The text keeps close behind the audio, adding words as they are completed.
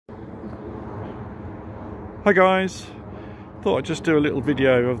Hi guys, thought I'd just do a little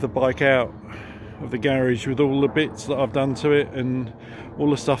video of the bike out of the garage with all the bits that I've done to it and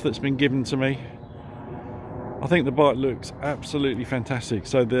all the stuff that's been given to me. I think the bike looks absolutely fantastic.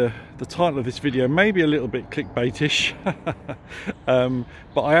 So the title of this video may be a little bit clickbaitish,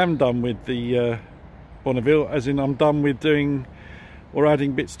 but I am done with the Bonneville, as in I'm done with doing or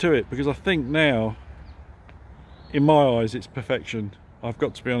adding bits to it, because I think now, in my eyes, it's perfection. I've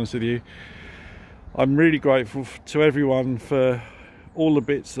got to be honest with you. I'm really grateful to everyone for all the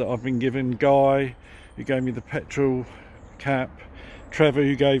bits that I've been given. Guy, who gave me the petrol cap, Trevor,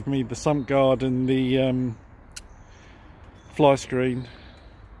 who gave me the sump guard and the fly screen,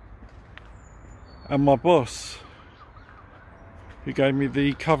 and my boss, who gave me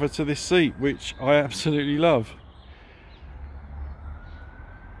the cover to this seat, which I absolutely love.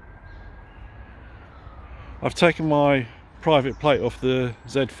 I've taken my private plate off the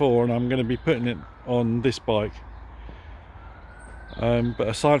Z4 and I'm going to be putting it on this bike, but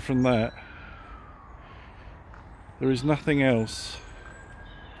aside from that, there is nothing else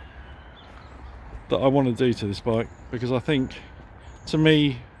that I want to do to this bike, because I think, to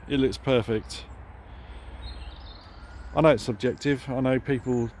me, it looks perfect. I know it's subjective. I know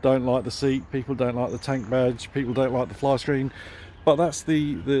people don't like the seat, people don't like the tank badge, people don't like the fly screen, but that's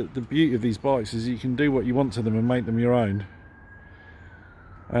the beauty of these bikes, is you can do what you want to them and make them your own.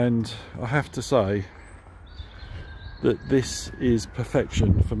 And I have to say that this is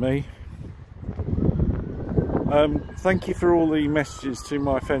perfection for me. Thank you for all the messages to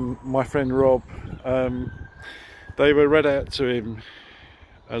my friend Rob. They were read out to him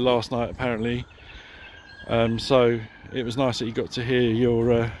last night apparently, so it was nice that you got to hear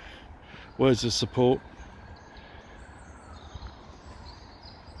your words of support.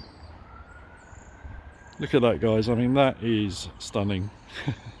 Look at that, guys. I mean, that is stunning.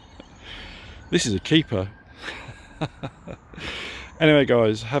 This is a keeper. Anyway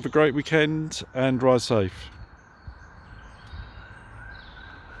guys, have a great weekend and ride safe.